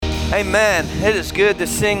Amen. It is good to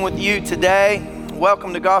sing with you today.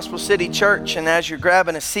 Welcome to Gospel City Church, and as you're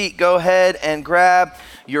grabbing a seat, go ahead and grab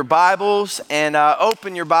your Bibles and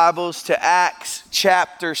open your Bibles to Acts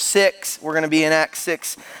chapter 6. We're going to be in Acts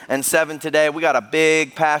 6 and 7 today. We got a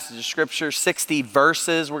big passage of scripture, 60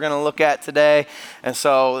 verses we're going to look at today. And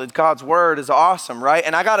so God's word is awesome, right?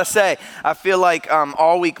 And I got to say, I feel like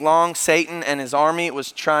all week long, Satan and his army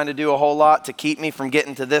was trying to do a whole lot to keep me from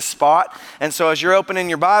getting to this spot. And so as you're opening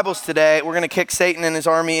your Bibles today, we're going to kick Satan and his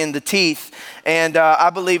army in the teeth. And I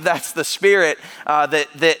believe that's the spirit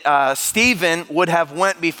that Stephen would have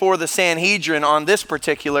went before the Sanhedrin on this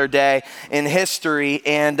particular day in history.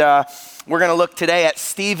 And we're going to look today at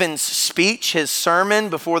Stephen's speech, his sermon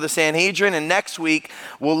before the Sanhedrin. And next week,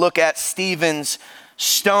 we'll look at Stephen's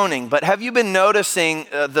stoning. But have you been noticing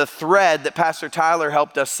the thread that Pastor Tyler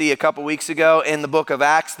helped us see a couple weeks ago in the book of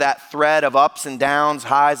Acts, that thread of ups and downs,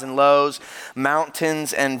 highs and lows,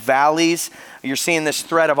 mountains and valleys? You're seeing this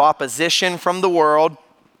thread of opposition from the world,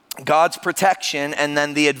 God's protection, and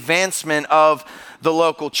then the advancement of the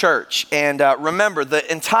local church. And remember,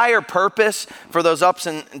 the entire purpose for those ups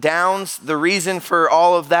and downs, the reason for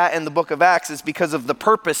all of that in the book of Acts is because of the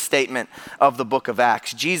purpose statement of the book of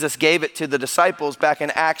Acts. Jesus gave it to the disciples back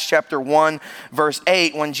in Acts chapter 1, verse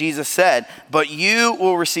 8, when Jesus said, "But you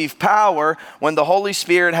will receive power when the Holy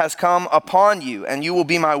Spirit has come upon you, and you will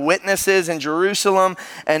be my witnesses in Jerusalem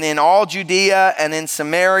and in all Judea and in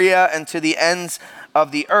Samaria and to the ends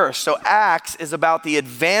of the earth." So Acts is about the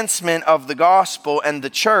advancement of the gospel and the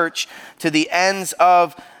church to the ends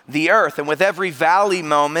of the earth. And with every valley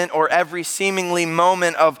moment or every seemingly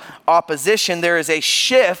moment of opposition, there is a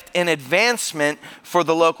shift in advancement for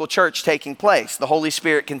the local church taking place. The Holy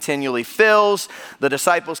Spirit continually fills, the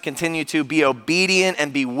disciples continue to be obedient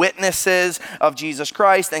and be witnesses of Jesus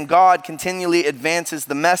Christ, and God continually advances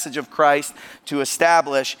the message of Christ to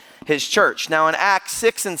establish his church. Now in Acts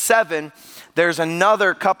 6 and 7, there's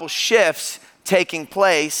another couple shifts taking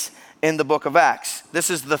place in the book of Acts. This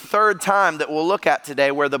is the third time that we'll look at today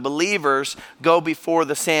where the believers go before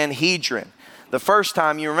the Sanhedrin. The first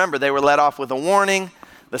time, you remember, they were let off with a warning.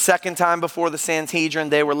 The second time before the Sanhedrin,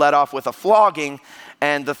 they were let off with a flogging.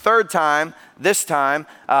 And the third time, this time,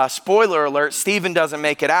 spoiler alert, Stephen doesn't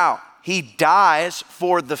make it out. He dies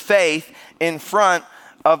for the faith in front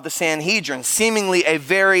of the Sanhedrin, seemingly a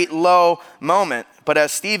very low moment. But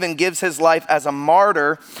as Stephen gives his life as a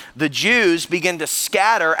martyr, the Jews begin to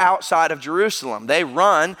scatter outside of Jerusalem. They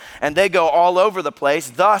run and they go all over the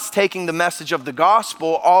place, thus taking the message of the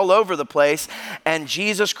gospel all over the place. And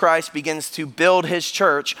Jesus Christ begins to build his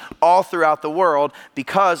church all throughout the world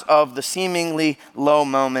because of the seemingly low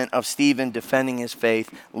moment of Stephen defending his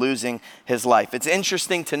faith, losing his life. It's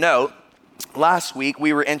interesting to note, last week,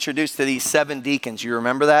 we were introduced to these 7 deacons. You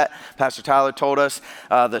remember that? Pastor Tyler told us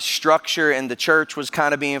the structure in the church was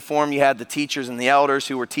kind of being formed. You had the teachers and the elders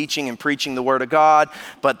who were teaching and preaching the word of God,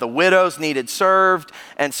 but the widows needed served.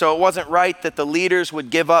 And so it wasn't right that the leaders would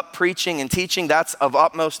give up preaching and teaching. That's of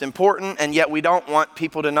utmost importance. And yet we don't want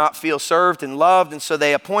people to not feel served and loved. And so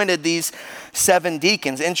they appointed these 7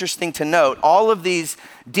 deacons. Interesting to note, all of these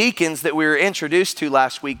deacons that we were introduced to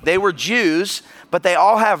last week, they were Jews, but they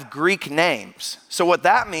all have Greek names. So what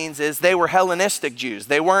that means is they were Hellenistic Jews.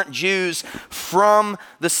 They weren't Jews from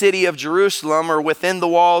the city of Jerusalem or within the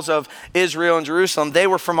walls of Israel and Jerusalem. They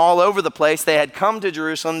were from all over the place. They had come to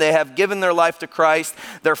Jerusalem. They have given their life to Christ.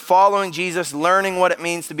 They're following Jesus, learning what it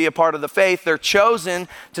means to be a part of the faith. They're chosen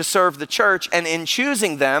to serve the church. And in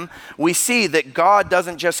choosing them, we see that God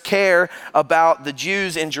doesn't just care about the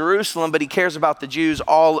Jews in Jerusalem, but he cares about the Jews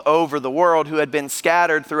all over the world who had been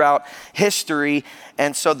scattered throughout history.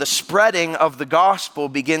 And so the spreading of the gospel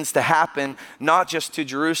begins to happen, not just to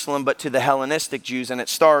Jerusalem, but to the Hellenistic Jews. And it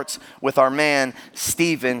starts with our man,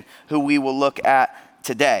 Stephen, who we will look at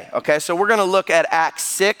today. Okay, so we're going to look at Acts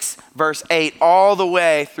 6, verse 8, all the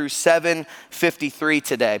way through 7:53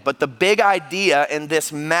 today. But the big idea in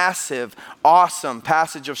this massive, awesome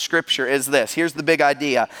passage of scripture is this. Here's the big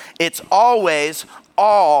idea. It's always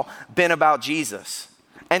all been about Jesus.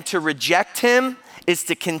 And to reject him is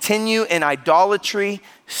to continue in idolatry,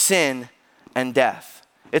 sin, and death.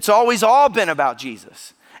 It's always all been about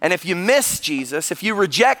Jesus. And if you miss Jesus, if you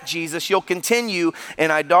reject Jesus, you'll continue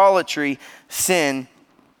in idolatry, sin,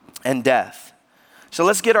 and death. So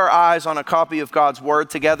let's get our eyes on a copy of God's word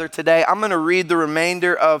together today. I'm going to read the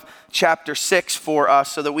remainder of chapter 6 for us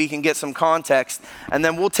so that we can get some context. And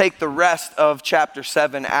then we'll take the rest of chapter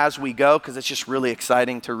 7 as we go, because it's just really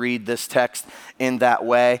exciting to read this text in that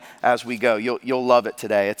way as we go. You'll love it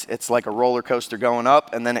today. It's like a roller coaster going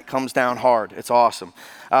up and then it comes down hard. It's awesome.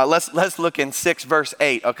 Let's look in 6 verse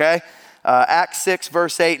 8, okay? Acts 6,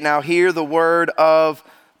 verse 8, now hear the word of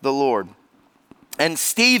the Lord. And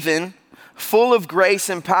Stephen, full of grace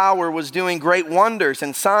and power, was doing great wonders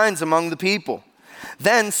and signs among the people.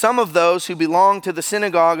 Then some of those who belonged to the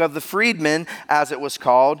synagogue of the freedmen, as it was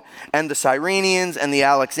called, and the Cyrenians and the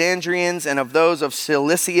Alexandrians, and of those of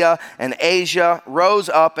Cilicia and Asia, rose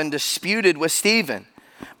up and disputed with Stephen.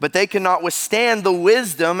 But they could not withstand the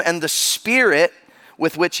wisdom and the spirit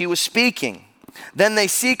with which he was speaking. Then they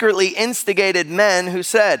secretly instigated men who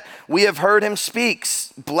said, we have heard him speak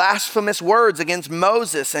blasphemous words against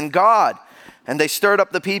Moses and God. And they stirred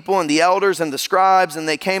up the people and the elders and the scribes, and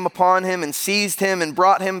they came upon him and seized him and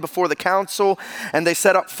brought him before the council. And they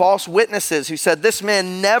set up false witnesses who said, this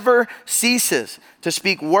man never ceases to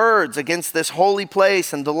speak words against this holy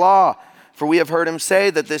place and the law. For we have heard him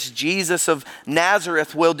say that this Jesus of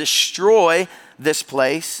Nazareth will destroy this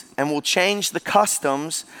place and will change the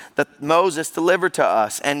customs that Moses delivered to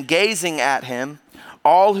us. And gazing at him,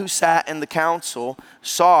 all who sat in the council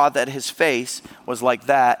saw that his face was like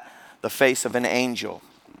that, the face of an angel.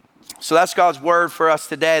 So that's God's word for us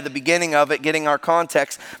today, the beginning of it, getting our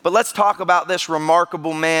context. But let's talk about this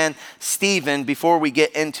remarkable man, Stephen, before we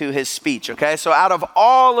get into his speech, okay? So out of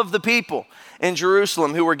all of the people in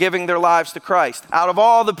Jerusalem who were giving their lives to Christ, out of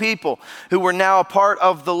all the people who were now a part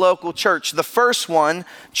of the local church, the first one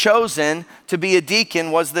chosen to be a deacon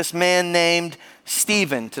was this man named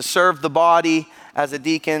Stephen, to serve the body as a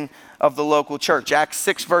deacon of the local church. Acts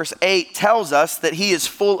 6 verse 8 tells us that he is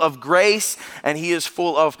full of grace and he is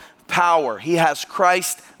full of power. He has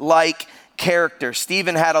Christ-like character.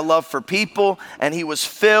 Stephen had a love for people and he was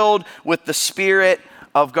filled with the Spirit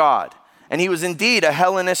of God. And he was indeed a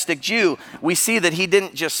Hellenistic Jew. We see that he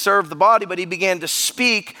didn't just serve the body, but he began to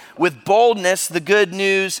speak with boldness the good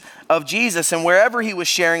news of Jesus. And wherever he was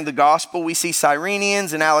sharing the gospel, we see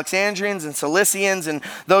Cyrenians and Alexandrians and Cilicians and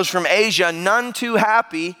those from Asia, none too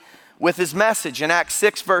happy with his message. In Acts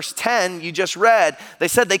 6 verse 10, you just read, they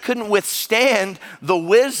said they couldn't withstand the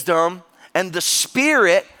wisdom and the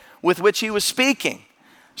spirit with which he was speaking.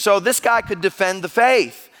 So this guy could defend the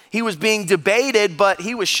faith. He was being debated, but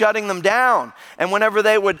he was shutting them down. And whenever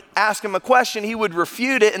they would ask him a question, he would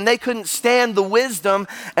refute it, and they couldn't stand the wisdom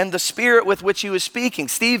and the spirit with which he was speaking.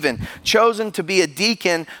 Stephen, chosen to be a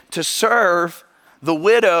deacon to serve the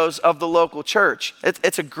widows of the local church.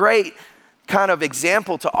 It's a great kind of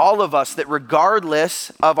example to all of us that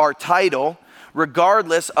regardless of our title,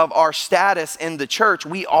 regardless of our status in the church,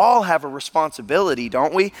 we all have a responsibility,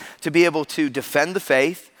 don't we, to be able to defend the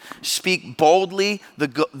faith, speak boldly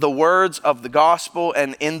the words of the gospel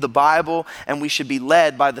and in the Bible, and we should be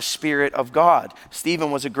led by the Spirit of God.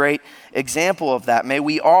 Stephen was a great example of that. May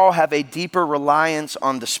we all have a deeper reliance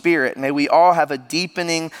on the Spirit. May we all have a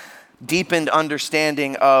deepened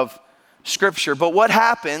understanding of Scripture. But what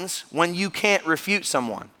happens when you can't refute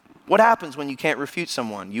someone? What happens when you can't refute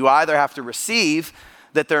someone? You either have to receive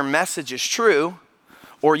that their message is true,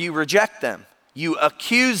 or you reject them. You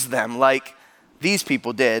accuse them like these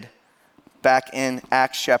people did back in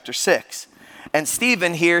Acts chapter 6. And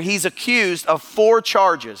Stephen here, he's accused of 4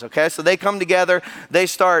 charges, okay? So they come together, they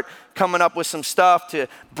start coming up with some stuff to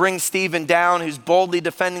bring Stephen down, who's boldly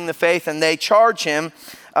defending the faith, and they charge him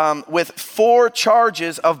with 4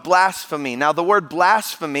 charges of blasphemy. Now, the word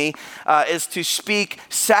blasphemy is to speak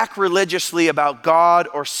sacrilegiously about God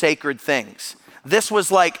or sacred things. This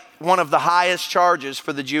was like one of the highest charges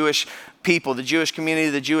for the Jewish people, the Jewish community,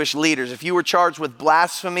 the Jewish leaders. If you were charged with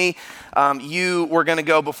blasphemy, you were going to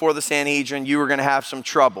go before the Sanhedrin. You were going to have some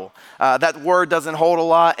trouble. That word doesn't hold a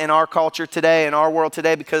lot in our culture today, in our world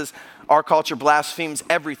today, because our culture blasphemes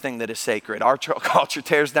everything that is sacred. Our culture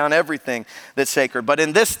tears down everything that's sacred. But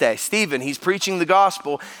in this day, Stephen, he's preaching the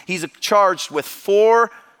gospel. He's charged with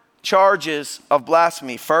 4 charges of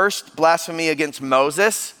blasphemy. First, blasphemy against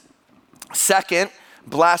Moses. Second,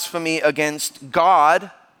 blasphemy against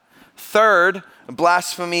God. Third,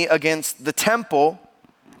 blasphemy against the temple.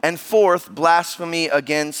 And fourth, blasphemy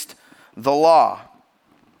against the law.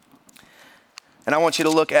 And I want you to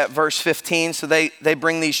look at verse 15. So they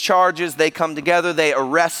bring these charges, they come together, they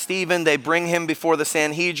arrest Stephen, they bring him before the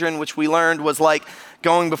Sanhedrin, which we learned was like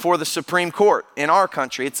going before the Supreme Court in our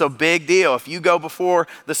country. It's a big deal. If you go before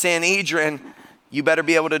the Sanhedrin, you better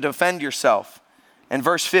be able to defend yourself. And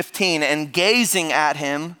verse 15, and gazing at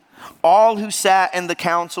him, all who sat in the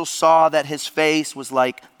council saw that his face was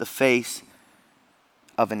like the face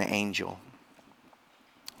of an angel.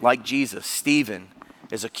 Like Jesus, Stephen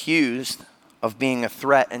is accused of being a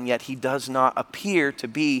threat, and yet he does not appear to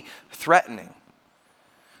be threatening.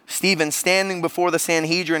 Stephen, standing before the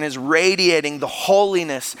Sanhedrin, is radiating the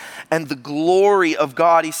holiness and the glory of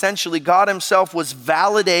God. Essentially, God himself was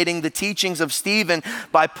validating the teachings of Stephen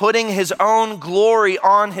by putting his own glory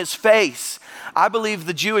on his face. I believe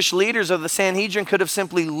the Jewish leaders of the Sanhedrin could have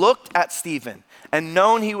simply looked at Stephen and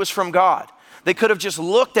known he was from God. They could have just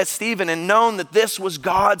looked at Stephen and known that this was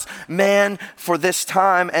God's man for this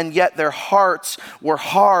time, and yet their hearts were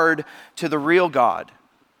hard to the real God.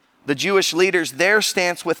 The Jewish leaders, their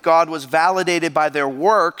stance with God was validated by their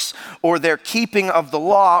works or their keeping of the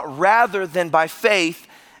law rather than by faith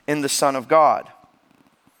in the Son of God.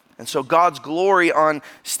 And so God's glory on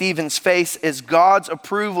Stephen's face is God's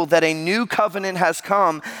approval that a new covenant has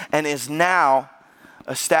come and is now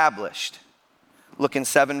established. Look in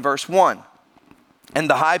 7 verse 1. And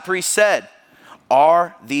the high priest said,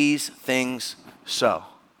 "Are these things so?"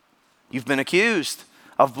 You've been accused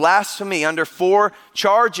of blasphemy under 4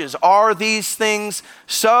 charges. Are these things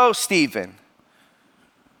so, Stephen?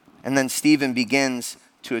 And then Stephen begins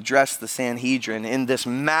to address the Sanhedrin in this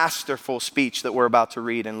masterful speech that we're about to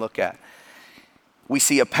read and look at. We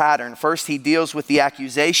see a pattern. First, he deals with the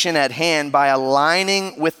accusation at hand by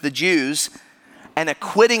aligning with the Jews and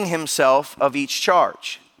acquitting himself of each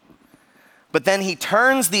charge. But then he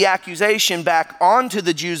turns the accusation back onto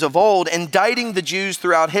the Jews of old, indicting the Jews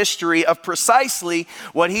throughout history of precisely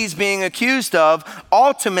what he's being accused of,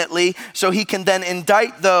 ultimately, so he can then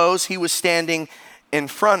indict those he was standing in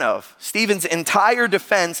front of. Stephen's entire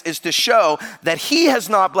defense is to show that he has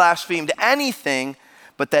not blasphemed anything,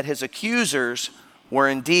 but that his accusers were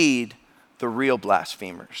indeed the real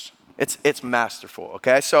blasphemers. It's masterful,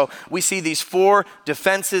 okay? So we see these 4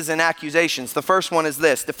 defenses and accusations. The first one is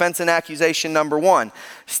this, defense and accusation number 1,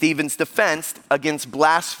 Stephen's defense against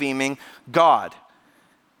blaspheming God.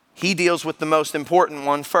 He deals with the most important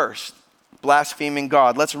one first, blaspheming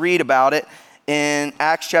God. Let's read about it in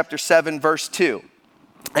Acts chapter 7, verse 2.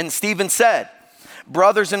 And Stephen said,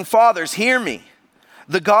 "Brothers and fathers, hear me.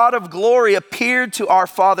 The God of glory appeared to our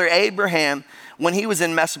father Abraham when he was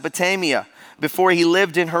in Mesopotamia, before he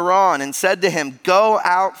lived in Haran, and said to him, 'Go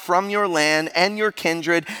out from your land and your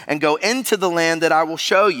kindred and go into the land that I will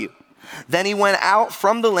show you.' Then he went out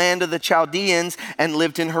from the land of the Chaldeans and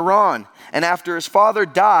lived in Haran. And after his father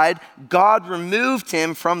died, God removed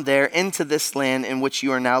him from there into this land in which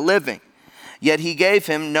you are now living. Yet he gave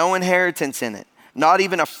him no inheritance in it, not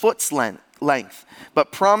even a foot's length,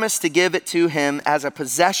 but promised to give it to him as a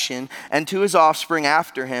possession and to his offspring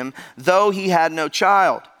after him, though he had no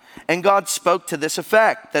child. And God spoke to this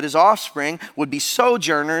effect, that his offspring would be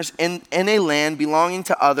sojourners in a land belonging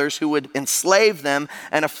to others who would enslave them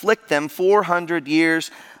and afflict them 400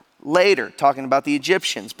 years later," talking about the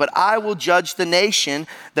Egyptians. "But I will judge the nation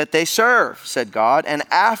that they serve," said God, "and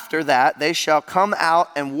after that they shall come out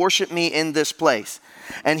and worship me in this place."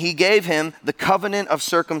 And he gave him the covenant of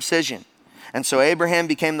circumcision. And so Abraham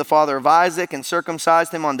became the father of Isaac and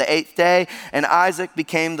circumcised him on the 8th day. And Isaac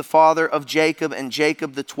became the father of Jacob, and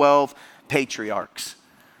Jacob the 12 patriarchs.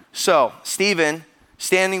 So Stephen,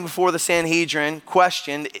 standing before the Sanhedrin,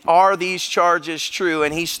 questioned, are these charges true?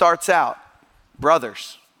 And he starts out,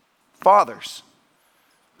 brothers, fathers,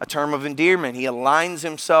 a term of endearment. He aligns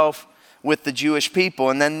himself with the Jewish people.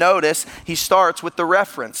 And then notice, he starts with the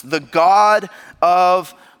reference, the God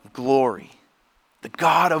of glory. The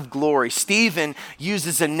God of glory. Stephen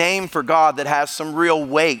uses a name for God that has some real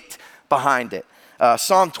weight behind it.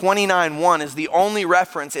 Psalm 29:1 is the only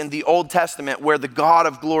reference in the Old Testament where the God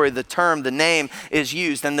of glory, the term, the name is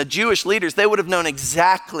used. And the Jewish leaders, they would have known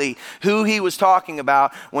exactly who he was talking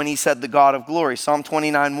about when he said the God of glory. Psalm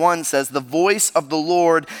 29:1 says, "The voice of the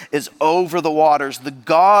Lord is over the waters. The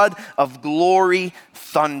God of glory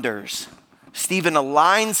thunders." Stephen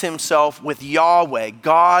aligns himself with Yahweh,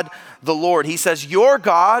 God the Lord. He says, "Your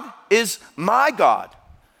God is my God,"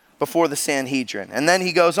 before the Sanhedrin. And then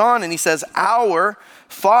he goes on and he says, "Our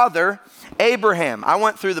father Abraham." I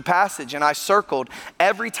went through the passage and I circled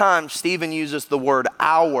every time Stephen uses the word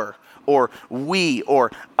our or we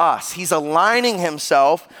or us. He's aligning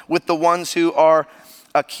himself with the ones who are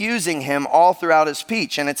accusing him all throughout his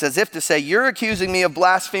speech. And it's as if to say, you're accusing me of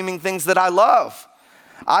blaspheming things that I love.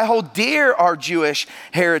 I hold dear our Jewish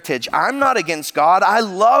heritage. I'm not against God. I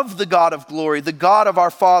love the God of glory, the God of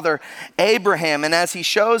our father Abraham. And as he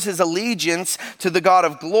shows his allegiance to the God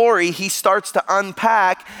of glory, he starts to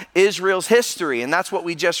unpack Israel's history. And that's what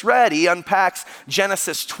we just read. He unpacks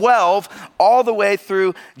Genesis 12 all the way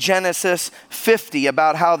through Genesis 50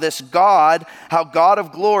 about how how God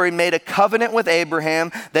of glory made a covenant with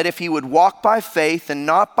Abraham that if he would walk by faith and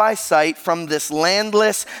not by sight, from this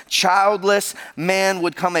landless, childless man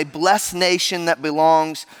would come a blessed nation that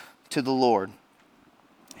belongs to the Lord.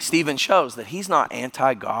 Stephen shows that he's not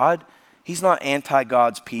anti-God. He's not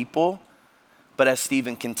anti-God's people. But as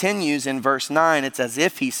Stephen continues in verse 9, it's as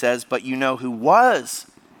if he says, but you know who was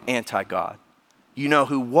anti-God. You know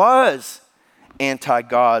who was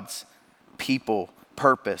anti-God's people,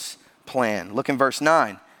 purpose, plan. Look in verse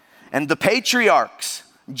 9. And the patriarchs,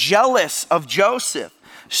 jealous of Joseph,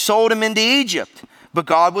 sold him into Egypt, but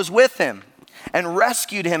God was with him and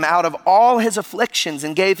rescued him out of all his afflictions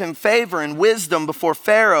and gave him favor and wisdom before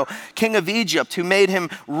Pharaoh, king of Egypt, who made him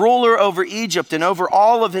ruler over Egypt and over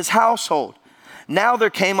all of his household. Now there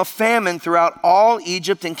came a famine throughout all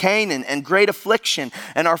Egypt and Canaan, and great affliction,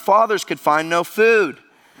 and our fathers could find no food.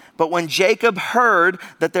 But when Jacob heard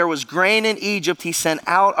that there was grain in Egypt, he sent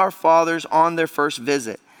out our fathers on their first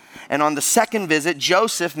visit. And on the second visit,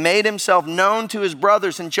 Joseph made himself known to his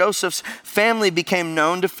brothers, and Joseph's family became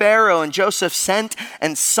known to Pharaoh. And Joseph sent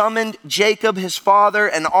and summoned Jacob, his father,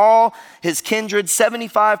 and all his kindred,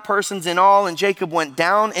 75 persons in all. And Jacob went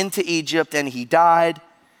down into Egypt, and he died,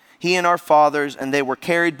 he and our fathers, and they were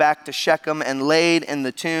carried back to Shechem and laid in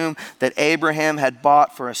the tomb that Abraham had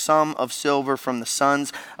bought for a sum of silver from the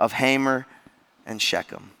sons of Hamor and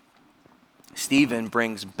Shechem. Stephen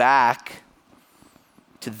brings back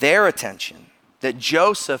to their attention that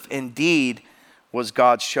Joseph indeed was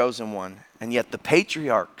God's chosen one. And yet the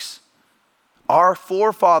patriarchs, our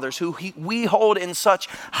forefathers who we hold in such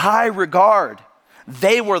high regard,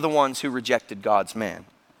 they were the ones who rejected God's man.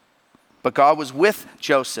 But God was with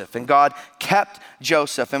Joseph, and God kept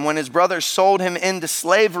Joseph. And when his brothers sold him into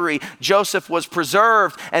slavery, Joseph was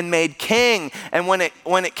preserved and made king. And when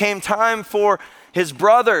it came time for his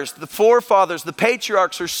brothers, the forefathers, the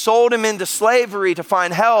patriarchs who sold him into slavery to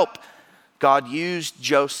find help, God used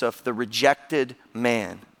Joseph, the rejected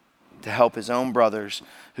man, to help his own brothers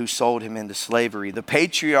who sold him into slavery. The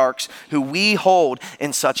patriarchs who we hold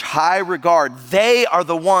in such high regard, they are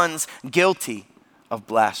the ones guilty of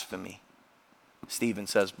blasphemy, Stephen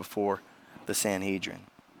says before the Sanhedrin.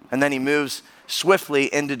 And then he moves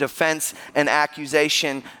swiftly into defense and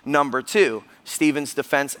accusation number 2, Stephen's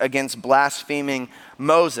defense against blaspheming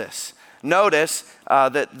Moses. Notice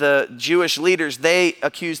that the Jewish leaders, they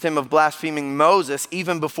accused him of blaspheming Moses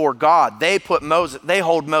even before God. They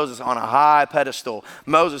hold Moses on a high pedestal.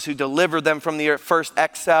 Moses, who delivered them from the first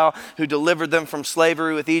exile, who delivered them from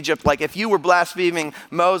slavery with Egypt. Like, if you were blaspheming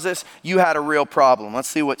Moses, you had a real problem. Let's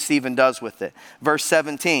see what Stephen does with it. Verse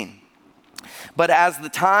 17. But as the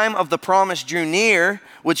time of the promise drew near,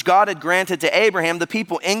 which God had granted to Abraham, the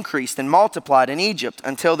people increased and multiplied in Egypt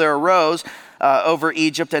until there arose over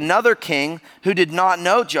Egypt another king who did not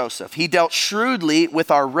know Joseph. He dealt shrewdly with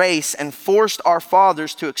our race and forced our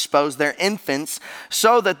fathers to expose their infants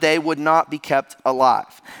so that they would not be kept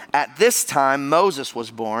alive. At this time, Moses was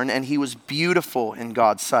born, and he was beautiful in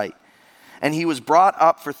God's sight. And he was brought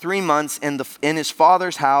up for 3 months in his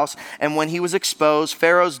father's house. And when he was exposed,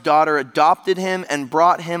 Pharaoh's daughter adopted him and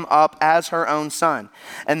brought him up as her own son.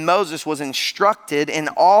 And Moses was instructed in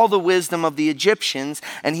all the wisdom of the Egyptians,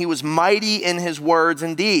 and he was mighty in his words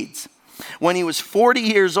and deeds. When he was 40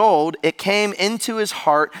 years old, it came into his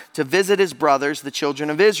heart to visit his brothers, the children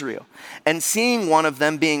of Israel. And seeing one of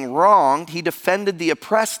them being wronged, he defended the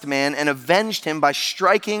oppressed man and avenged him by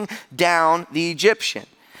striking down the Egyptian.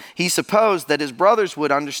 He supposed that his brothers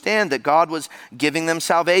would understand that God was giving them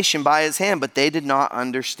salvation by his hand, but they did not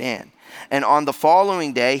understand. And on the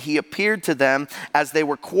following day, he appeared to them as they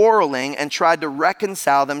were quarreling and tried to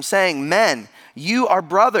reconcile them, saying, "Men, you are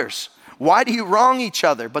brothers. Why do you wrong each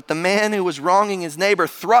other?" But the man who was wronging his neighbor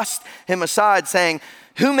thrust him aside, saying,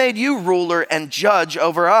 "Who made you ruler and judge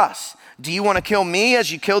over us? Do you want to kill me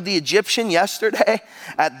as you killed the Egyptian yesterday?"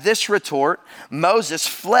 At this retort, Moses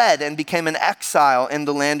fled and became an exile in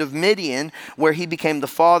the land of Midian, where he became the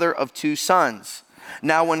father of 2 sons.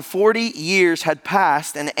 Now when 40 years had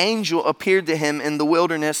passed, an angel appeared to him in the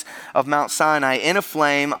wilderness of Mount Sinai in a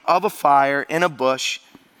flame of a fire in a bush.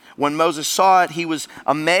 When Moses saw it, he was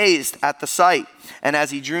amazed at the sight. And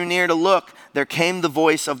as he drew near to look, there came the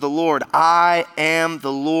voice of the Lord. "I am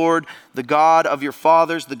the Lord, the God of your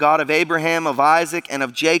fathers, the God of Abraham, of Isaac, and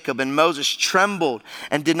of Jacob." And Moses trembled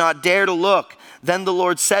and did not dare to look. Then the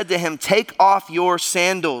Lord said to him, "Take off your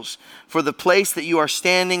sandals, for the place that you are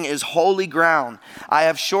standing is holy ground. I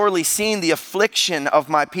have surely seen the affliction of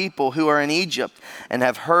my people who are in Egypt, and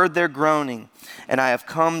have heard their groaning. And I have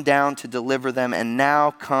come down to deliver them. And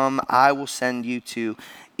now come, I will send you to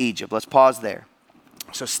Egypt." Let's pause there.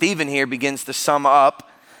 So Stephen here begins to sum up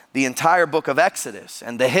the entire book of Exodus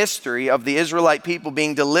and the history of the Israelite people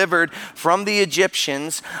being delivered from the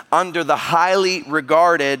Egyptians under the highly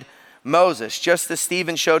regarded Moses. Just as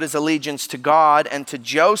Stephen showed his allegiance to God and to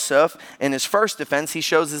Joseph in his first defense, he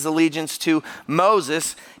shows his allegiance to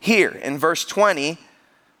Moses here. In verse 20,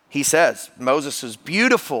 he says, Moses was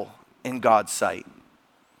beautiful in God's sight.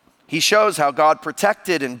 He shows how God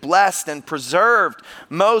protected and blessed and preserved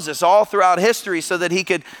Moses all throughout history so that he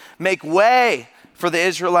could make way for the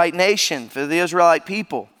Israelite nation, for the Israelite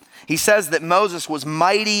people. He says that Moses was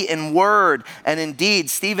mighty in word and in deed.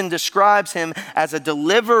 Stephen describes him as a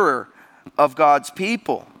deliverer of God's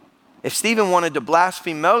people. If Stephen wanted to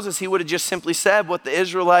blaspheme Moses, he would have just simply said what the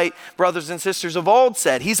Israelite brothers and sisters of old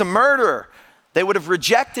said. He's a murderer. They would have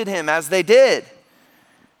rejected him as they did.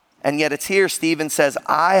 And yet it's here Stephen says,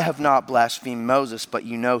 I have not blasphemed Moses, but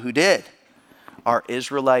you know who did. Our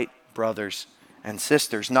Israelite brothers and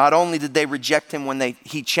sisters. Not only did they reject him when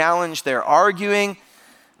he challenged their arguing,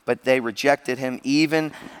 but they rejected him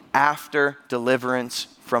even after deliverance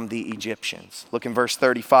from the Egyptians. Look in verse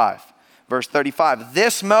 35. Verse 35,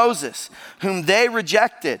 this Moses, whom they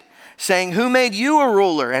rejected, saying, who made you a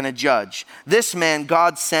ruler and a judge? This man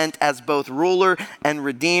God sent as both ruler and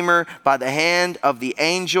redeemer by the hand of the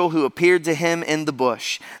angel who appeared to him in the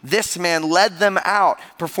bush. This man led them out,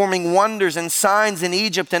 performing wonders and signs in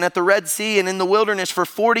Egypt and at the Red Sea and in the wilderness for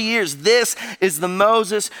 40 years. This is the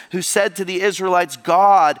Moses who said to the Israelites,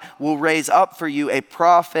 God will raise up for you a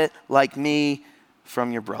prophet like me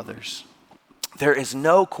from your brothers. There is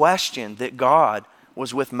no question that God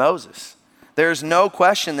was with Moses. There's no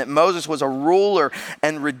question that Moses was a ruler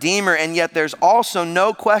and redeemer, and yet there's also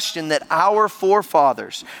no question that our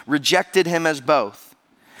forefathers rejected him as both.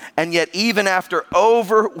 And yet even after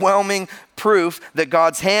overwhelming proof that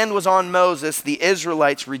God's hand was on Moses, the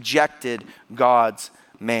Israelites rejected God's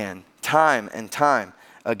man time and time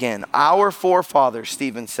again. Our forefathers,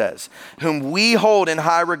 Stephen says, whom we hold in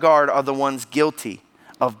high regard are the ones guilty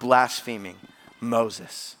of blaspheming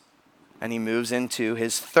Moses. And he moves into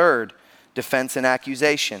his third defense and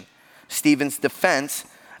accusation. Stephen's defense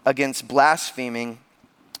against blaspheming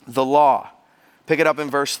the law. Pick it up in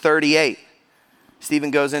verse 38. Stephen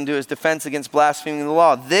goes into his defense against blaspheming the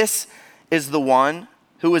law. This is the one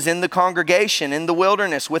who was in the congregation in the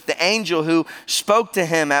wilderness with the angel who spoke to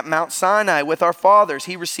him at Mount Sinai with our fathers.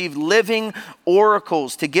 He received living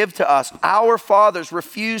oracles to give to us. Our fathers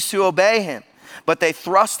refused to obey him, but they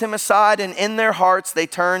thrust him aside, and in their hearts they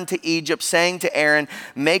turned to Egypt, saying to Aaron,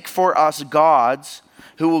 make for us gods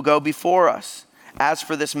who will go before us. As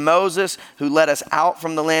for this Moses who led us out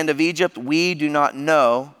from the land of Egypt, we do not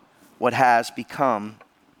know what has become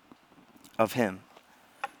of him.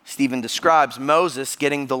 Stephen describes Moses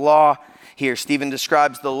getting the law here. Stephen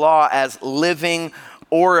describes the law as living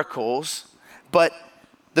oracles, but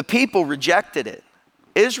the people rejected it.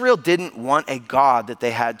 Israel didn't want a God that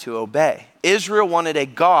they had to obey. Israel wanted a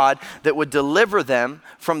God that would deliver them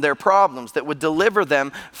from their problems, that would deliver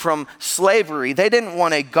them from slavery. They didn't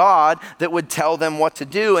want a God that would tell them what to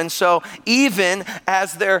do. And so even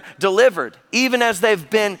as they're delivered, even as they've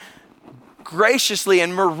been graciously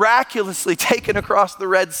and miraculously taken across the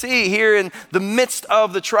Red Sea, here in the midst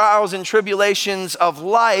of the trials and tribulations of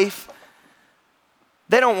life,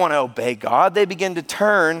 they don't want to obey God. They begin to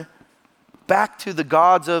turn back to the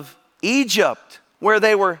gods of Egypt, where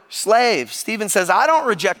they were slaves. Stephen says, I don't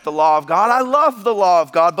reject the law of God. I love the law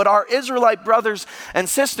of God, but our Israelite brothers and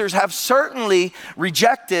sisters have certainly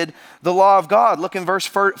rejected the law of God. Look in verse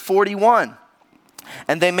 41.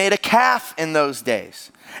 And they made a calf in those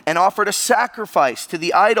days and offered a sacrifice to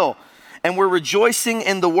the idol and were rejoicing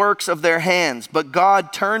in the works of their hands. But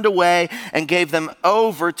God turned away and gave them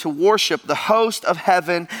over to worship the host of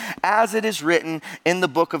heaven, as it is written in the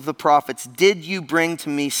book of the prophets, did you bring to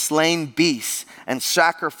me slain beasts and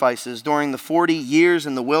sacrifices during the 40 years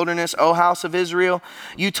in the wilderness, O house of Israel?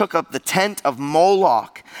 You took up the tent of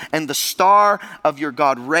Moloch and the star of your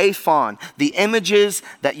god Raphan, the images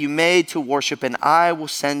that you made to worship, and I will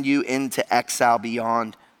send you into exile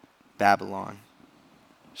beyond Babylon.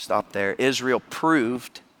 Stop there. Israel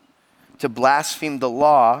proved to blaspheme the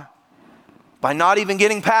law by not even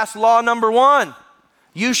getting past law number 1.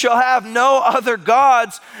 You shall have no other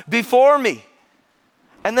gods before me.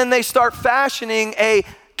 And then they start fashioning a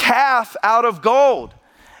calf out of gold.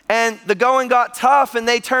 And the going got tough, and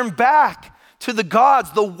they turned back to the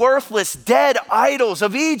gods, the worthless, dead idols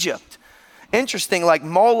of Egypt. Interesting, like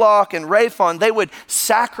Moloch and Raphan, they would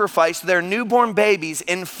sacrifice their newborn babies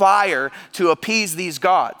in fire to appease these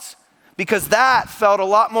gods, because that felt a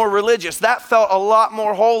lot more religious. That felt a lot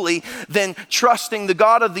more holy than trusting the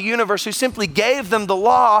God of the universe, who simply gave them the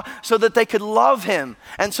law so that they could love him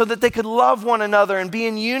and so that they could love one another and be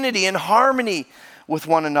in unity and harmony with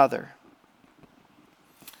one another.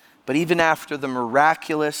 But even after the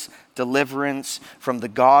miraculous deliverance from the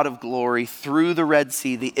God of glory through the Red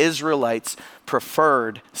Sea, the Israelites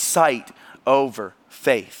preferred sight over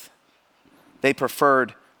faith. They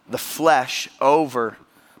preferred the flesh over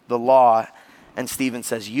the law. And Stephen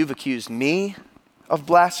says, you've accused me of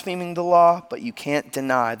blaspheming the law, but you can't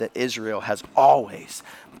deny that Israel has always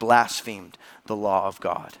blasphemed the law of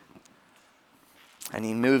God. And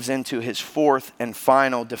he moves into his fourth and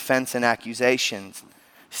final defense and accusations,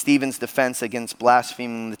 Stephen's defense against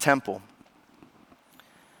blaspheming the temple.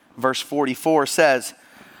 Verse 44 says,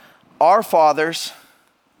 our fathers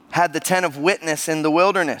had the tent of witness in the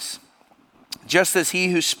wilderness, just as he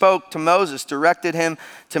who spoke to Moses directed him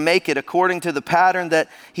to make it according to the pattern that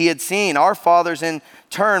he had seen. Our fathers in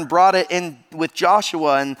turn brought it in with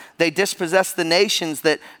Joshua, and they dispossessed the nations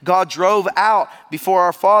that God drove out before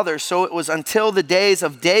our fathers. So it was until the days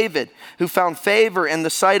of David, who found favor in the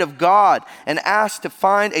sight of God and asked to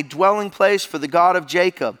find a dwelling place for the God of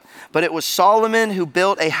Jacob. But it was Solomon who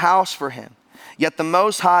built a house for him. Yet the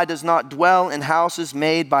Most High does not dwell in houses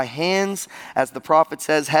made by hands. As the prophet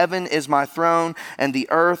says, heaven is my throne and the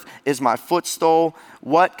earth is my footstool.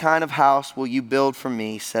 What kind of house will you build for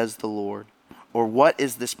me, says the Lord? Or what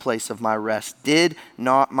is this place of my rest? Did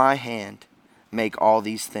not my hand make all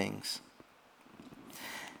these things?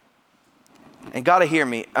 And gotta hear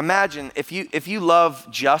me. Imagine if you love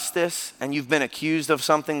justice and you've been accused of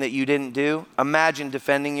something that you didn't do, imagine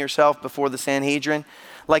defending yourself before the Sanhedrin.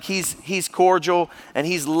 Like he's cordial and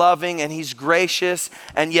he's loving and he's gracious.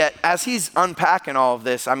 And yet as he's unpacking all of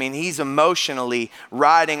this, I mean, he's emotionally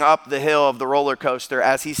riding up the hill of the roller coaster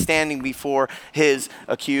as he's standing before his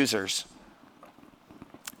accusers.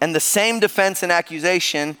 And the same defense and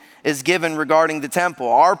accusation is given regarding the temple.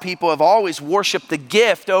 Our people have always worshiped the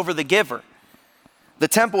gift over the giver. The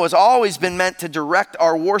temple has always been meant to direct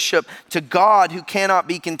our worship to God who cannot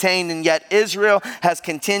be contained, and yet Israel has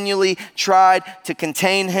continually tried to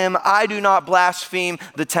contain him. I do not blaspheme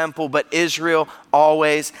the temple, but Israel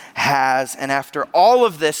always has. And after all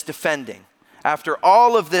of this defending, after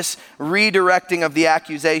all of this redirecting of the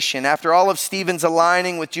accusation, after all of Stephen's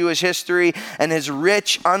aligning with Jewish history and his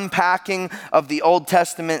rich unpacking of the Old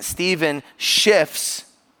Testament, Stephen shifts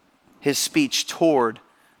his speech toward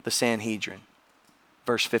the Sanhedrin.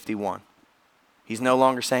 Verse 51. He's no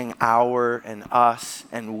longer saying our and us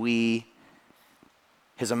and we.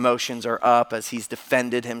 His emotions are up as he's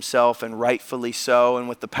defended himself, and rightfully so. And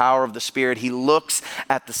with the power of the Spirit, he looks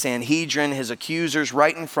at the Sanhedrin, his accusers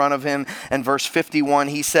right in front of him. And verse 51,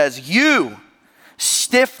 he says, you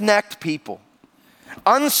stiff-necked people,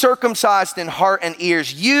 uncircumcised in heart and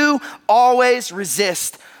ears, you always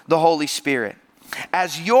resist the Holy Spirit.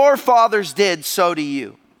 As your fathers did, so do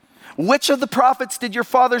you. Which of the prophets did your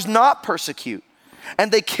fathers not persecute? And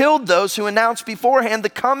they killed those who announced beforehand the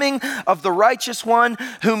coming of the righteous one,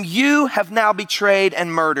 whom you have now betrayed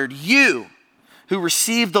and murdered. You who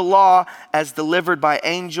received the law as delivered by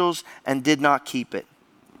angels and did not keep it.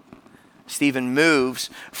 Stephen moves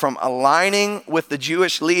from aligning with the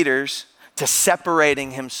Jewish leaders to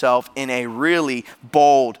separating himself in a really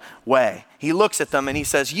bold way. He looks at them and he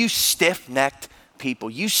says, you stiff-necked people,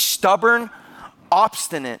 you stubborn,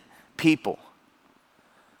 obstinate people.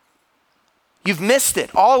 You've missed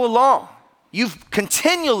it all along. You've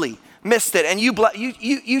continually missed it. And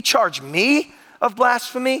you charge me of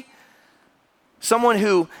blasphemy? Someone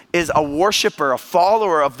who is a worshiper, a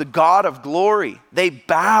follower of the God of glory. They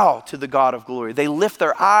bow to the God of glory. They lift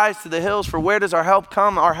their eyes to the hills, for where does our help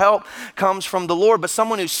come? Our help comes from the Lord. But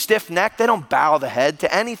someone who's stiff-necked, they don't bow the head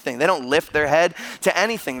to anything. They don't lift their head to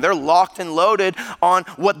anything. They're locked and loaded on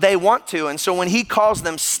what they want to. And so when he calls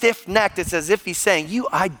them stiff-necked, it's as if he's saying, you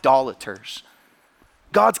idolaters.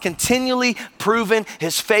 God's continually proven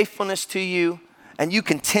his faithfulness to you, and you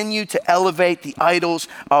continue to elevate the idols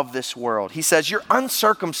of this world. He says, you're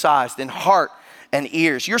uncircumcised in heart and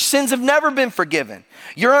ears. Your sins have never been forgiven.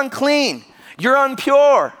 You're unclean. You're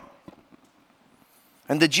impure.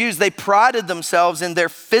 And the Jews, they prided themselves in their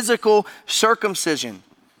physical circumcision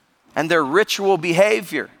and their ritual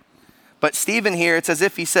behavior. But Stephen here, it's as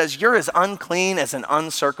if he says, you're as unclean as an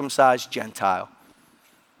uncircumcised Gentile.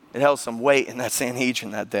 It held some weight in that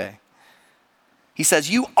Sanhedrin that day. He says,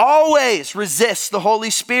 you always resist the Holy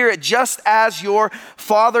Spirit just as your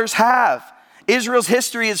fathers have. Israel's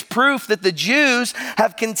history is proof that the Jews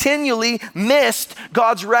have continually missed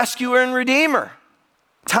God's rescuer and redeemer.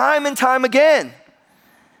 Time and time again.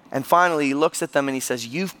 And finally, he looks at them and he says,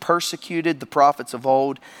 you've persecuted the prophets of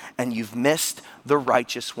old and you've missed the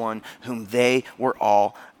righteous one whom they were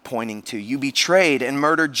all pointing to. You betrayed and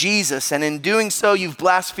murdered Jesus, and in doing so, you've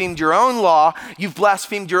blasphemed your own law, you've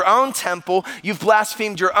blasphemed your own temple, you've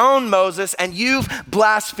blasphemed your own Moses, and you've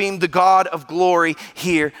blasphemed the God of glory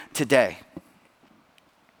here today.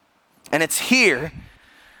 And it's here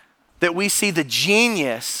that we see the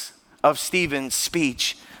genius of Stephen's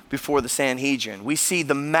speech before the Sanhedrin. We see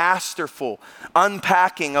the masterful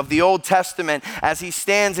unpacking of the Old Testament as he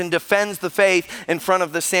stands and defends the faith in front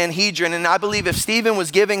of the Sanhedrin. And I believe if Stephen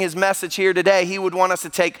was giving his message here today, he would want us to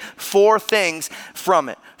take 4 things from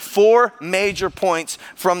it. 4 major points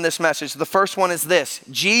from this message. The first one is this: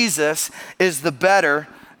 Jesus is the better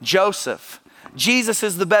Joseph. Jesus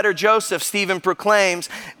is the better Joseph, Stephen proclaims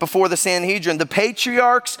before the Sanhedrin. The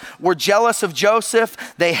patriarchs were jealous of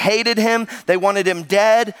Joseph. They hated him. They wanted him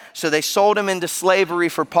dead, so they sold him into slavery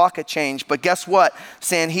for pocket change. But guess what,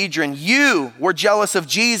 Sanhedrin? You were jealous of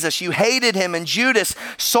Jesus. You hated him, and Judas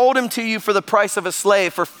sold him to you for the price of a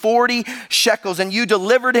slave, for 40 shekels, and you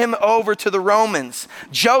delivered him over to the Romans.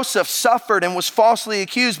 Joseph suffered and was falsely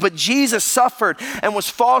accused, but Jesus suffered and was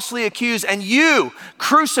falsely accused, and you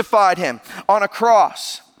crucified him on a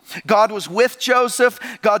cross. God was with Joseph.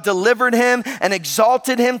 God delivered him and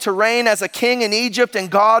exalted him to reign as a king in Egypt,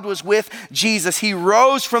 and God was with Jesus. He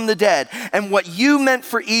rose from the dead, and what you meant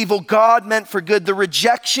for evil, God meant for good. The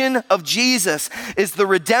rejection of Jesus is the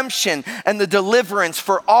redemption and the deliverance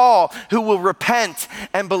for all who will repent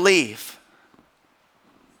and believe.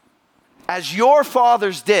 As your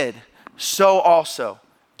fathers did, so also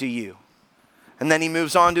do you. And then he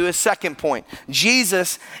moves on to his second point.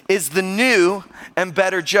 Jesus is the new and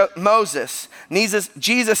better Moses.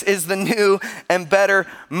 Jesus is the new and better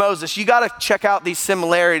Moses. You got to check out these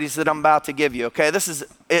similarities that I'm about to give you, okay?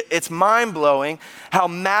 It's mind-blowing how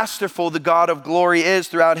masterful the God of glory is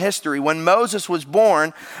throughout history. When Moses was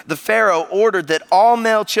born, the Pharaoh ordered that all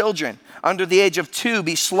male children under the age of 2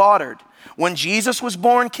 be slaughtered. When Jesus was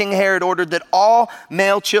born, King Herod ordered that all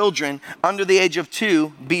male children under the age of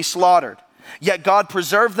 2 be slaughtered. Yet God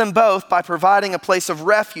preserved them both by providing a place of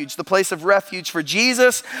refuge. The place of refuge for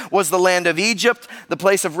Jesus was the land of Egypt. The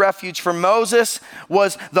place of refuge for Moses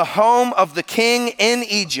was the home of the king in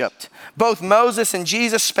Egypt. Both Moses and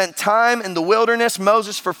Jesus spent time in the wilderness.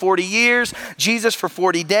 Moses for 40 years, Jesus for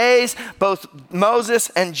 40 days. Both Moses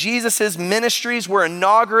and Jesus' ministries were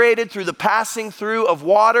inaugurated through the passing through of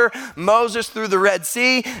water. Moses through the Red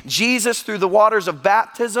Sea, Jesus through the waters of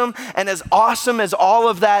baptism. And as awesome as all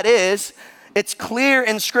of that is, it's clear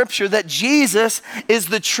in Scripture that Jesus is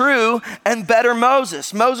the true and better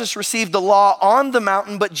Moses. Moses received the law on the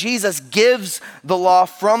mountain, but Jesus gives the law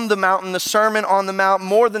from the mountain, the Sermon on the Mount.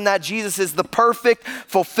 More than that, Jesus is the perfect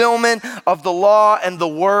fulfillment of the law and the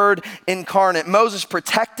Word incarnate. Moses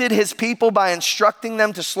protected his people by instructing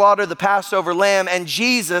them to slaughter the Passover lamb, and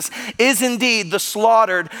Jesus is indeed the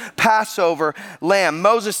slaughtered Passover lamb.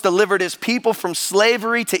 Moses delivered his people from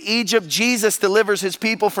slavery to Egypt. Jesus delivers his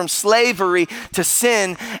people from slavery to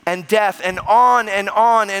sin and death, and on and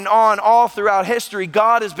on and on, all throughout history.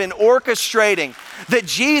 God has been orchestrating that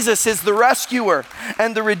Jesus is the rescuer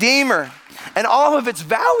and the redeemer. And all of it's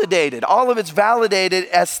validated. All of it's validated,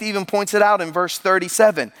 as Stephen points it out in verse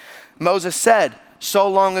 37. Moses said so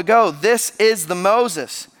long ago, "This is the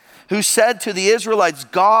Moses who said to the Israelites,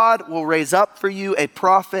 God will raise up for you a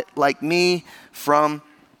prophet like me from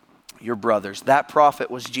your brothers." That prophet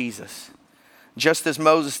was Jesus. Just as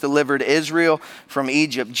Moses delivered Israel from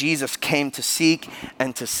Egypt, Jesus came to seek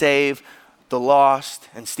and to save the lost.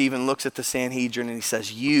 And Stephen looks at the Sanhedrin and he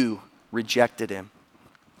says, you rejected him.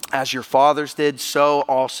 As your fathers did, so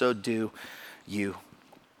also do you.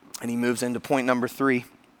 And he moves into point number 3.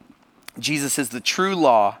 Jesus is the true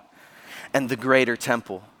law and the greater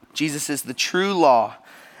temple. Jesus is the true law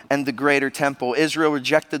and the greater temple. Israel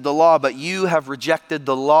rejected the law, but you have rejected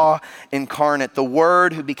the law incarnate, the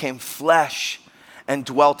Word who became flesh and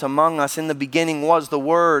dwelt among us. In the beginning was the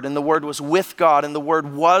Word, and the Word was with God, and the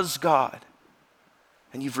Word was God.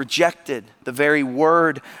 And you've rejected the very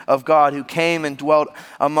Word of God who came and dwelt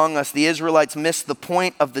among us. The Israelites missed the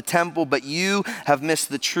point of the temple, but you have missed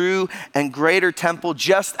the true and greater temple.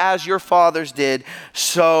 Just as your fathers did,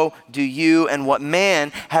 so do you. And what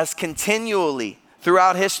man has continually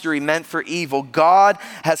throughout history meant for evil, God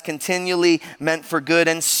has continually meant for good.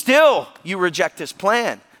 And still you reject his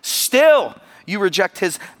plan. Still you reject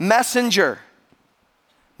his messenger.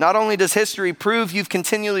 Not only does history prove you've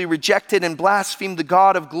continually rejected and blasphemed the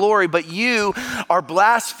God of glory, but you are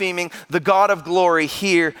blaspheming the God of glory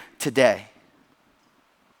here today.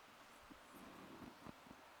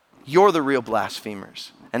 You're the real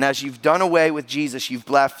blasphemers. And as you've done away with Jesus, you've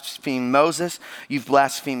blasphemed Moses, you've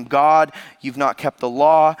blasphemed God, you've not kept the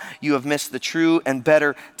law, you have missed the true and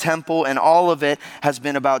better temple, and all of it has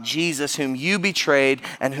been about Jesus, whom you betrayed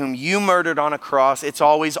and whom you murdered on a cross. It's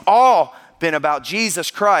always all been about Jesus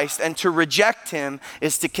Christ, and to reject him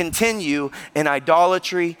is to continue in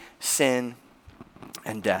idolatry, sin,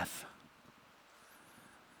 and death.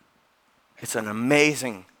 It's an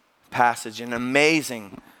amazing passage, an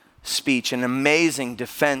amazing speech, an amazing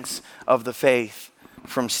defense of the faith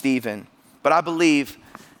from Stephen. But I believe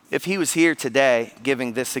if he was here today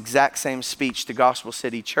giving this exact same speech to Gospel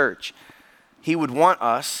City Church, he would want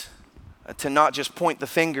us to not just point the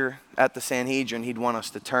finger at the Sanhedrin, he'd want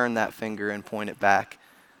us to turn that finger and point it back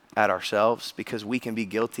at ourselves, because we can be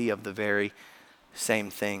guilty of the very same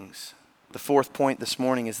things. The fourth point this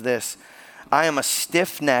morning is this: I am a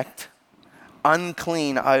stiff-necked,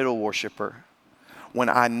 unclean idol worshiper when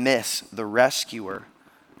I miss the rescuer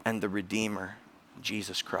and the redeemer,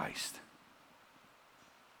 Jesus Christ.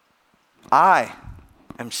 I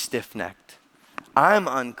am stiff-necked. I'm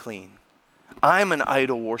unclean. I'm an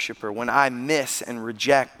idol worshiper when I miss and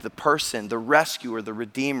reject the person, the rescuer, the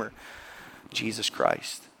redeemer, Jesus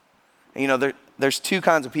Christ. And you know, there's two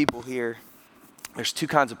kinds of people here. There's two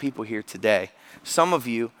kinds of people here today. Some of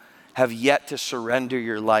you have yet to surrender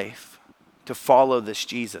your life to follow this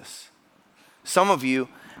Jesus. Some of you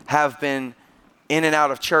have been in and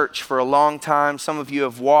out of church for a long time. Some of you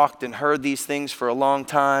have walked and heard these things for a long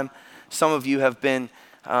time. Some of you have been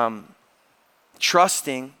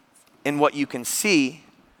trusting in what you can see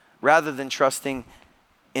rather than trusting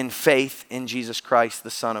in faith in Jesus Christ, the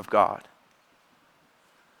Son of God.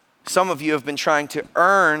 Some of you have been trying to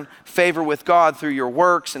earn favor with God through your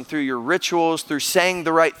works and through your rituals, through saying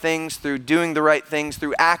the right things, through doing the right things,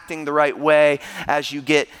 through acting the right way as you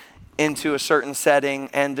get into a certain setting.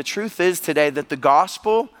 And the truth is today that the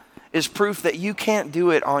gospel is proof that you can't do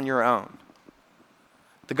it on your own.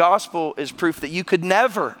 The gospel is proof that you could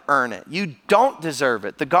never earn it. You don't deserve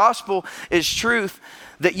it. The gospel is truth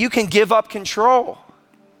that you can give up control.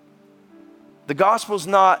 The gospel is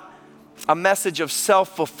not a message of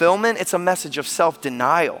self-fulfillment. It's a message of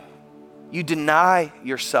self-denial. You deny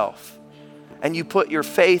yourself and you put your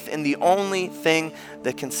faith in the only thing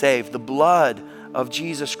that can save, the blood of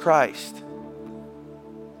Jesus Christ,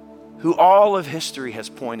 who all of history has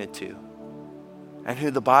pointed to and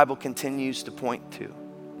who the Bible continues to point to.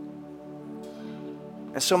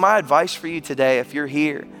 And so my advice for you today, if you're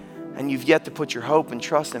here and you've yet to put your hope and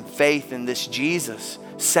trust and faith in this Jesus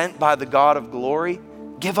sent by the God of glory,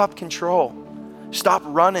 give up control. Stop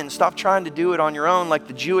running. Stop trying to do it on your own like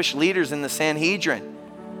the Jewish leaders in the Sanhedrin.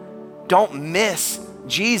 Don't miss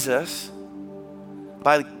Jesus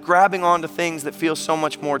by grabbing onto things that feel so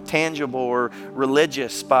much more tangible or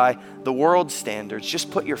religious by the world's standards.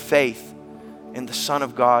 Just put your faith in the Son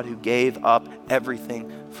of God who gave up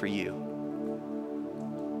everything for you.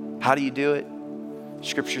 How do you do it?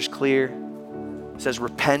 Scripture's clear. It says,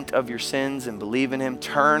 repent of your sins and believe in him.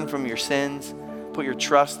 Turn from your sins. Put your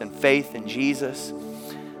trust and faith in Jesus.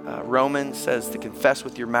 Romans says to confess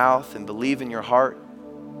with your mouth and believe in your heart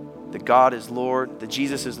that God is Lord, that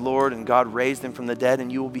Jesus is Lord and God raised him from the dead,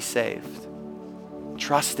 and you will be saved.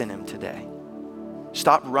 Trust in him today.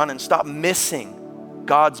 Stop running. Stop missing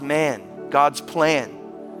God's man, God's plan.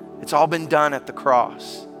 It's all been done at the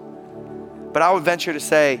cross. But I would venture to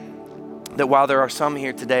say that while there are some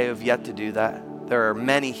here today who have yet to do that, there are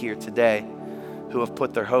many here today who have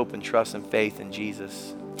put their hope and trust and faith in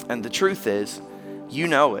Jesus. And the truth is, you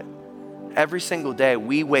know it. Every single day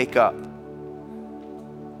we wake up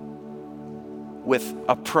with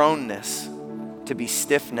a proneness to be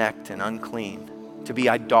stiff-necked and unclean, to be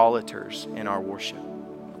idolaters in our worship,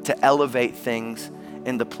 to elevate things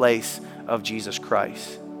in the place of Jesus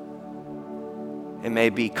Christ. It may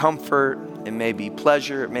be comfort, it may be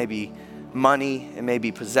pleasure, it may be money, it may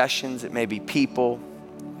be possessions, it may be people,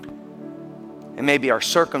 it may be our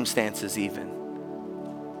circumstances even.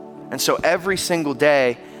 And so every single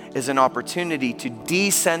day is an opportunity to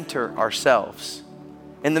decenter ourselves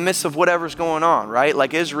in the midst of whatever's going on, right?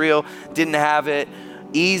 Like Israel didn't have it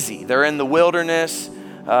easy. They're in the wilderness,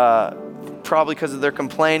 probably because of their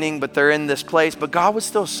complaining, but they're in this place. But God was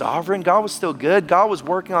still sovereign. God was still good. God was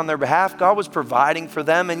working on their behalf. God was providing for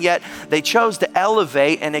them. And yet they chose to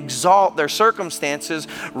elevate and exalt their circumstances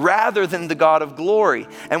rather than the God of glory.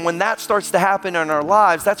 And when that starts to happen in our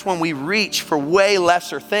lives, that's when we reach for way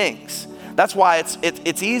lesser things. That's why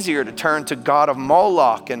it's easier to turn to God of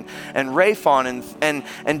Moloch and Raphan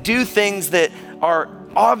and do things that are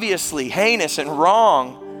obviously heinous and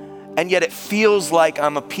wrong, and yet it feels like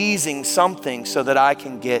I'm appeasing something so that I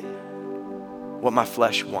can get what my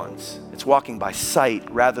flesh wants. It's walking by sight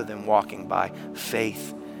rather than walking by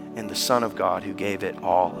faith in the Son of God who gave it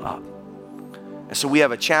all up. And so we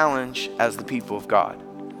have a challenge as the people of God.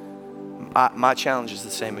 My challenge is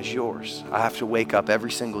the same as yours. I have to wake up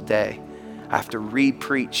every single day. I have to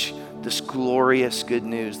re-preach this glorious good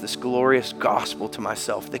news, this glorious gospel to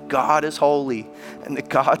myself, that God is holy and that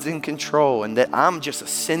God's in control and that I'm just a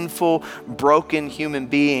sinful, broken human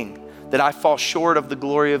being, that I fall short of the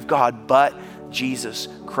glory of God, but Jesus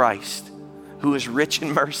Christ, who is rich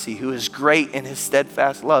in mercy, who is great in his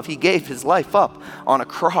steadfast love. He gave his life up on a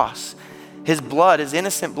cross. His blood, his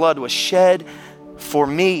innocent blood, was shed for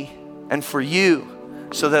me and for you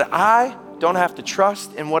so that I don't have to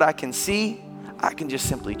trust in what I can see. I can just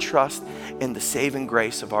simply trust in the saving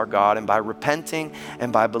grace of our God. And by repenting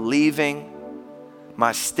and by believing,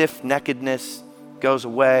 my stiff-neckedness goes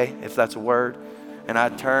away, if that's a word. And I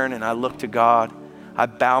turn and I look to God. I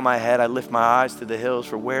bow my head. I lift my eyes to the hills.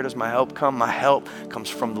 For where does my help come? My help comes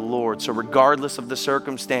from the Lord. So regardless of the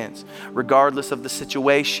circumstance, regardless of the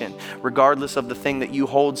situation, regardless of the thing that you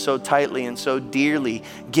hold so tightly and so dearly,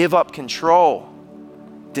 give up control.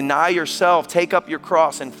 Deny yourself, take up your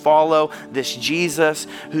cross and follow this Jesus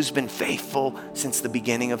who's been faithful since the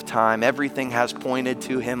beginning of time. Everything has pointed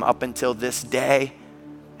to him up until this day,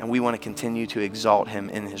 and we want to continue to exalt him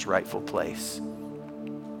in his rightful place.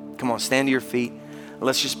 Come on, stand to your feet.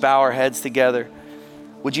 Let's just bow our heads together.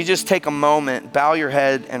 Would you just take a moment, bow your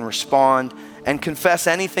head and respond and confess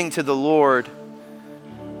anything to the Lord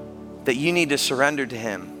that you need to surrender to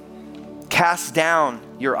him. Cast down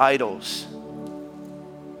your idols.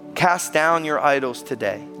 Cast down your idols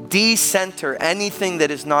today. De-center anything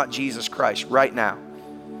that is not Jesus Christ right now.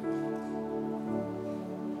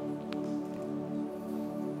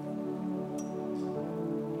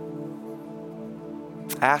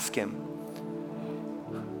 Ask him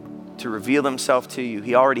to reveal himself to you.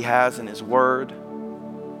 He already has in his word.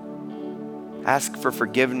 Ask for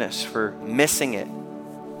forgiveness for missing it,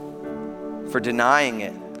 for denying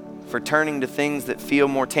it, for turning to things that feel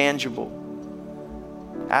more tangible.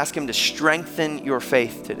 Ask him to strengthen your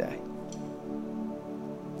faith today.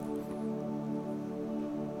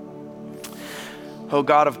 Oh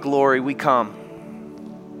God of glory, we come.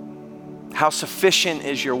 How sufficient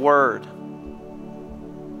is your word.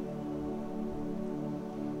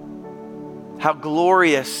 How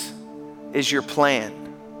glorious is your plan.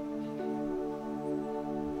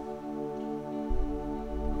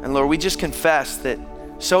 And Lord, we just confess that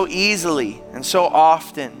so easily and so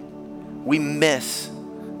often we miss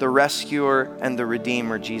the rescuer and the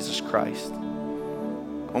redeemer, Jesus Christ.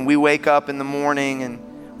 When we wake up in the morning and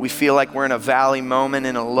we feel like we're in a valley moment,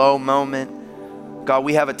 in a low moment, God,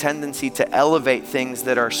 we have a tendency to elevate things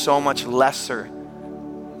that are so much lesser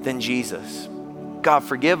than Jesus. God,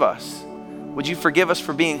 forgive us. Would you forgive us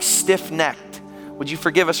for being stiff-necked? Would you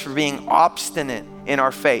forgive us for being obstinate in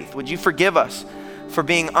our faith? Would you forgive us for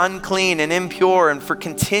being unclean and impure and for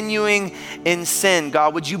continuing in sin?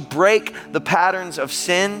 God, would you break the patterns of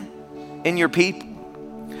sin in your people?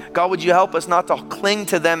 God, would you help us not to cling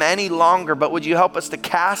to them any longer, but would you help us to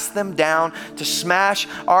cast them down, to smash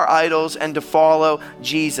our idols and to follow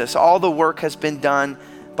Jesus? All the work has been done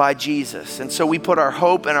by Jesus. And so we put our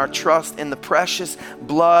hope and our trust in the precious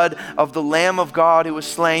blood of the Lamb of God who was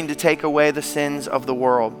slain to take away the sins of the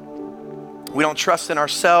world. We don't trust in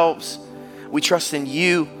ourselves. We trust in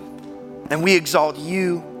you, and we exalt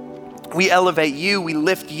you. We elevate you. We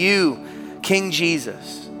lift you, King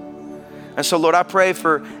Jesus. And so, Lord, I pray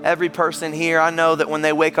for every person here. I know that when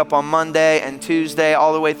they wake up on Monday and Tuesday,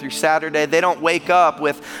 all the way through Saturday, they don't wake up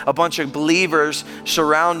with a bunch of believers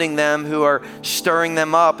surrounding them who are stirring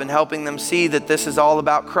them up and helping them see that this is all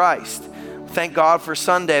about Christ. Thank God for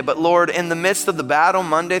Sunday. But Lord, in the midst of the battle,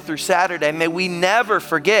 Monday through Saturday, may we never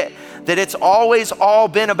forget that it's always all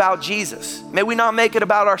been about Jesus. May we not make it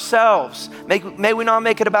about ourselves. May we not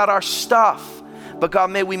make it about our stuff. But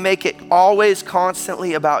God, may we make it always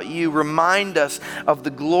constantly about you. Remind us of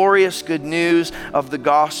the glorious good news of the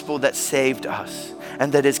gospel that saved us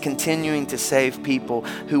and that is continuing to save people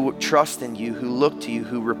who trust in you, who look to you,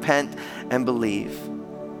 who repent and believe.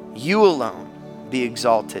 You alone be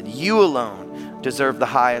exalted. You alone deserve the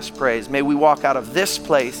highest praise. May we walk out of this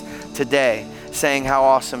place today saying how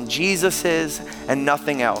awesome Jesus is and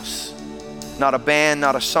nothing else. Not a band,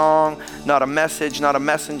 not a song, not a message, not a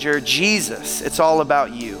messenger. Jesus, it's all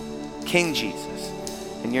about you. King Jesus.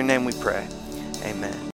 In your name we pray. Amen.